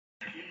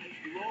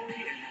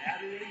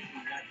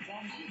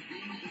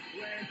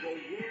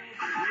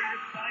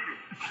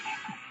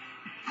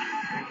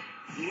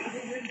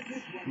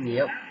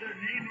Yep.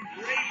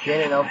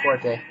 Get an El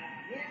Forte.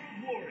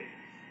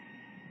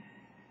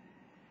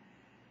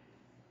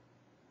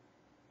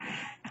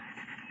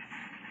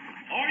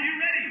 Are you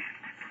ready?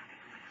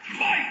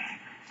 Fight!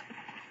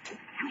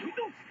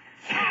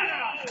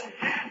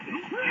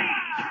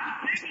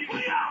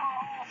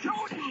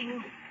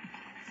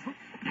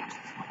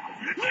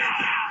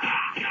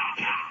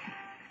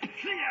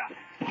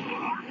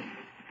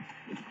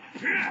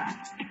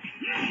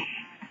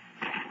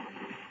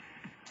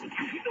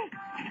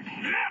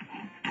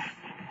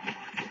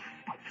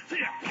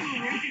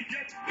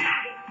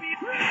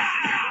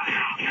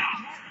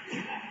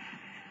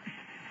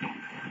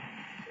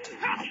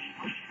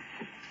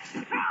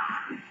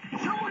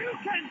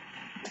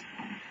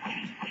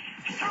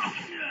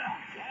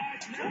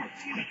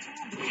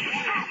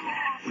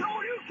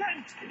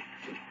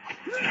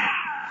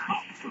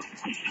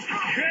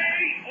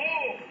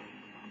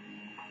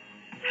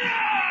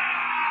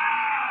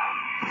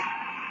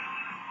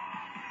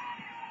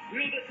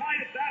 Will the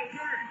tide of battle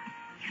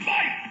turn?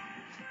 Fight!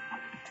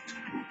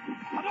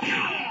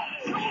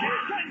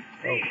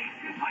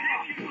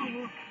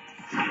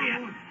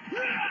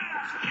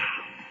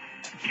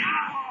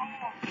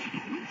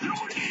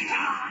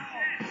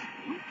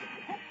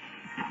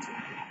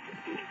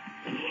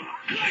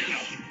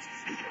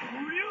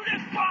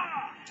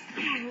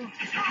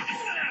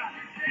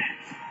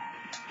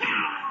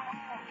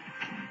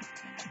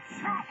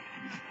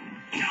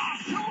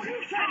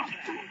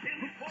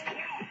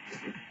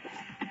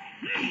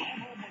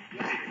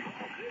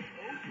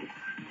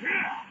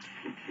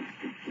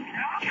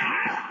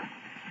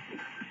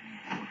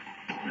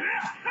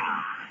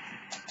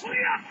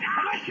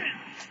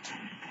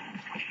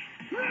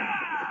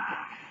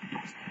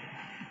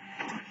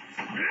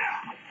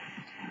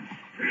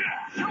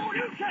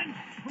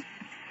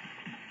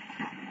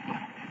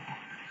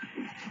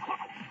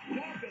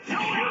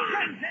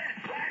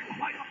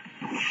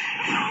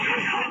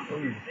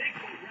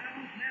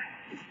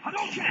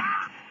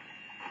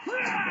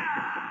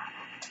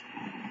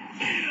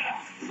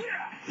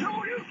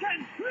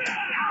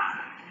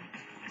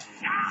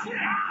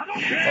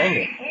 Dang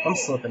it, I'm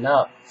slipping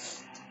up.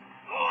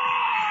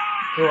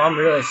 Ooh, I'm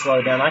really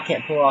slowed down. I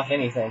can't pull off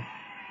anything.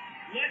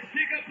 Let's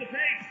pick up the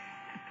pace.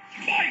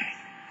 Fight!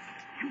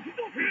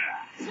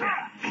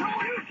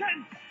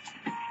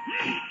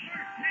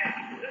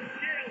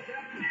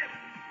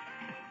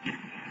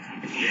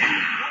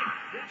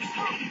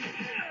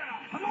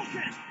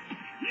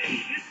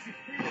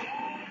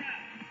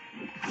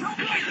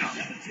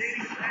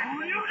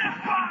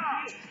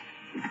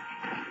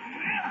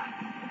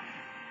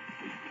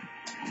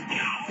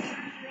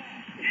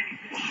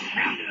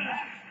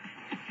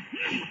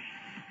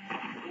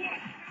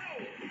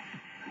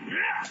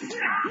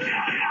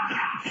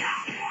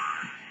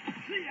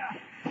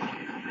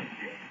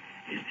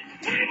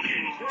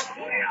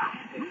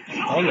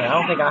 Dang it, I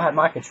don't think I had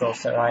my controls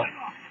set right.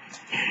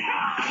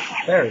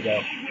 There we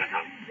go.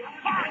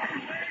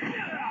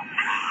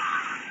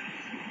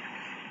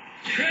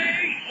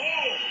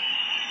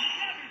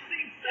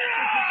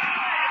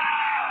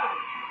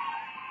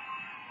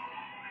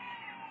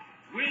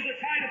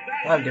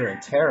 I'm doing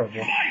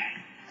terrible.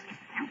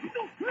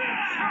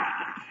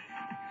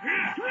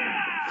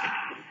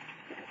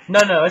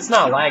 No, it's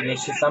not lagging,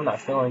 it's just I'm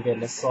not feeling good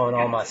and it's slowing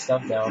all my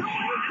stuff down.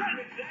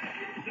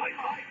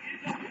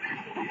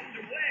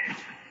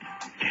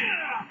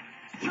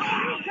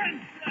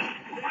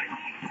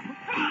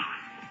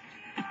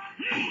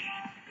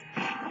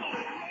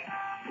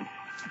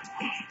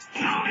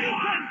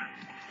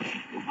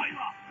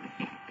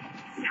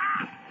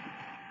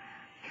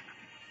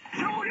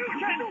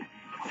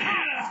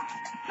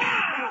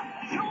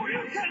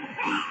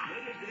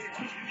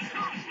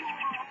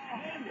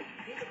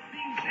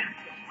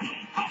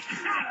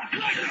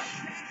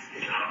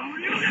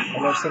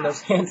 I've never seen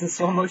those hands in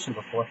slow motion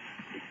before.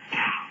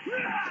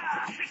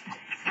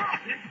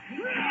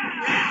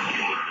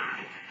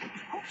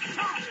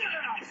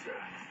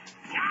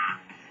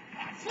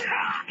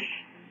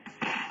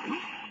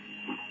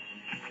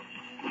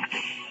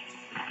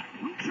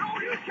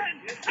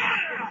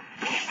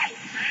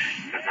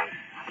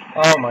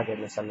 Oh my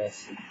goodness, I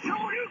missed.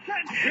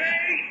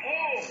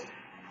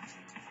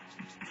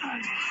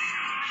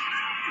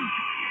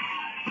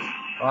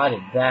 Oh, I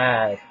did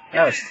bad.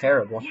 That was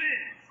terrible.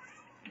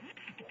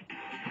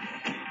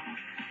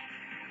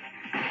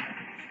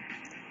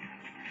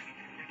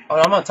 Oh,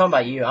 I'm not talking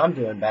about you. I'm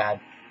doing bad.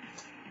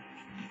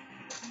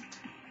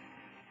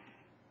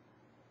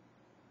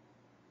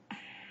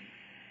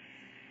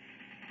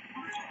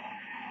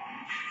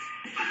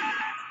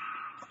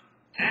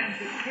 And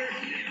the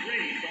curtain is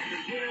raised on the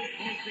world's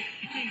most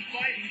extreme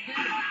fighting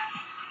tournament.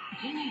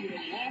 Who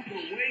will walk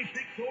away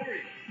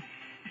victorious?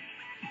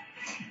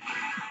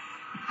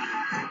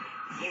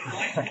 The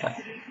fight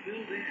confidence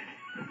built in.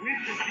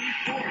 Which of these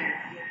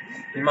warriors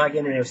will You might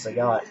give me a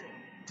cigar.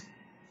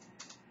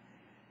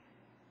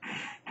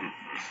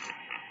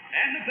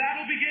 And the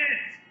battle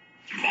begins.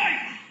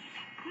 Fight!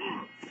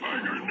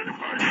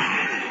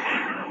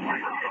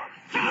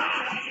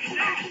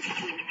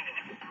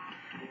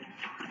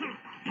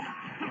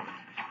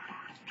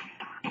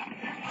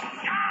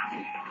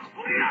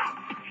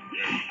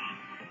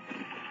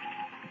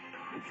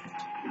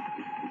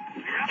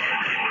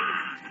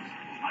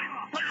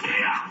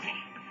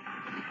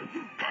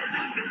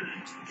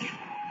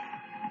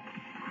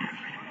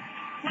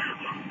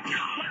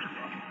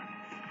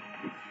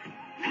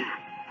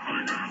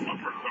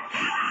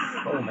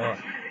 Oh man.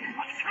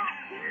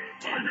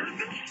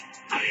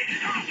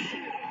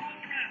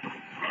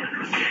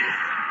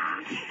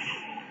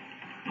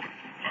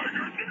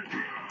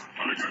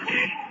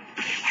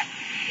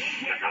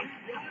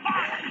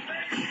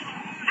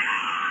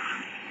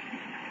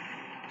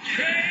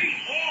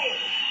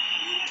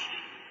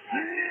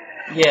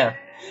 Yeah.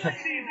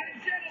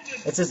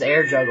 It's his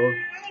air juggle.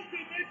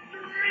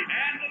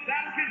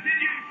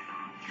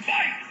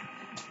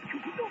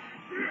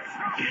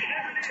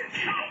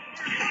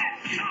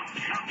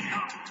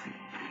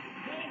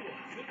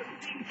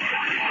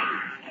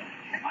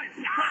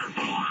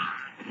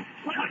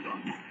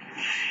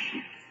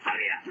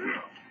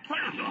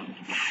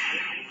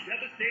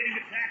 Devastating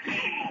attack.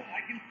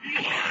 I can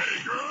feel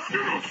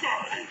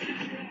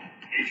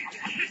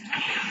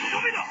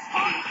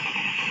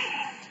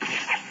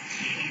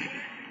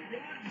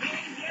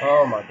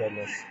Oh my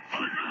goodness.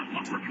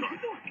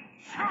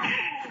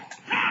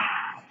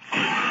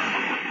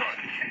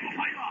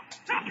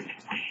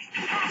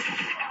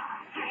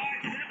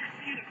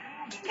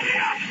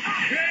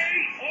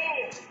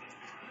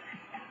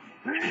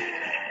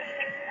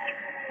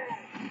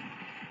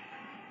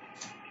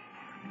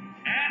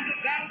 And the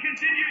battle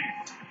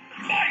continues.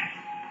 Fight!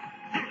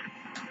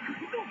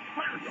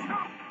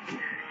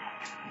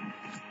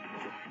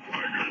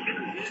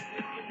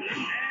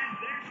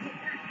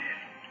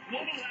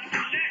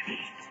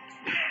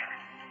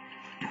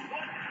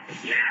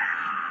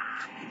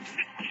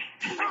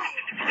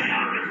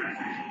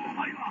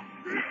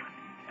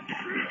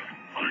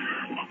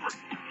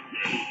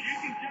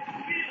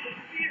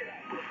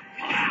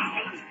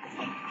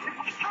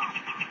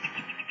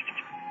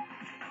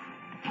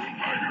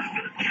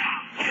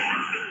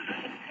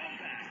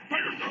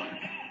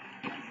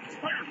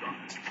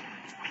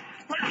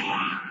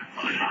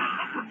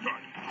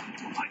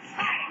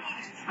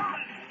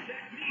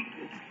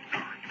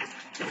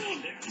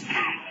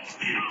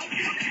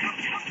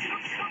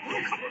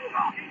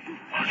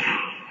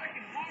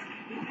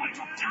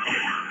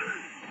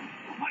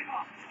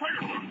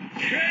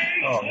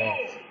 Oh man.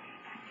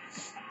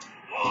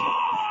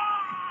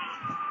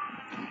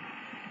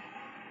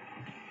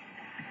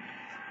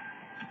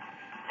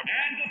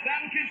 And the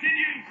battle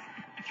continues.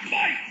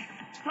 Fight!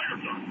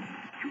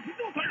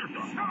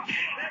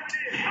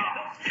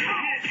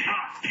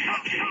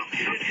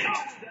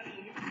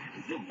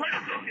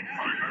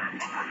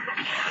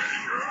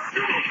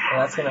 Oh,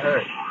 that's gonna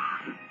hurt.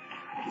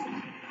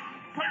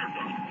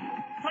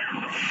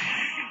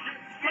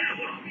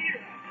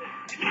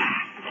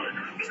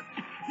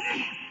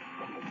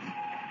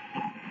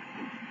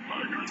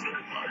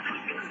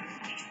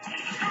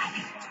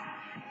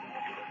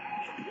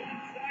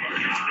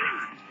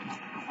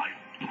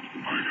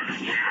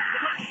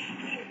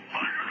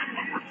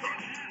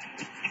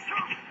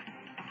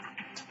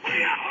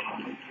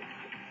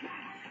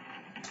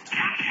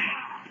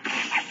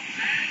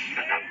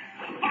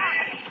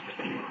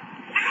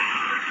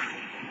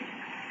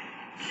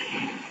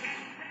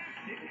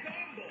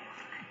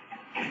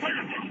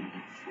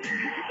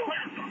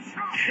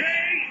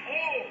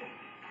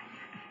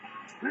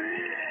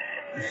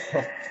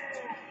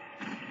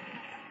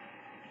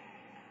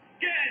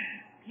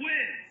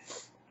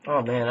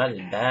 Oh man, I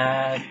did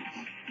bad.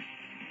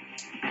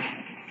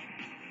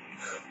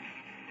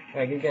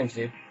 Alright, good games,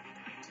 dude.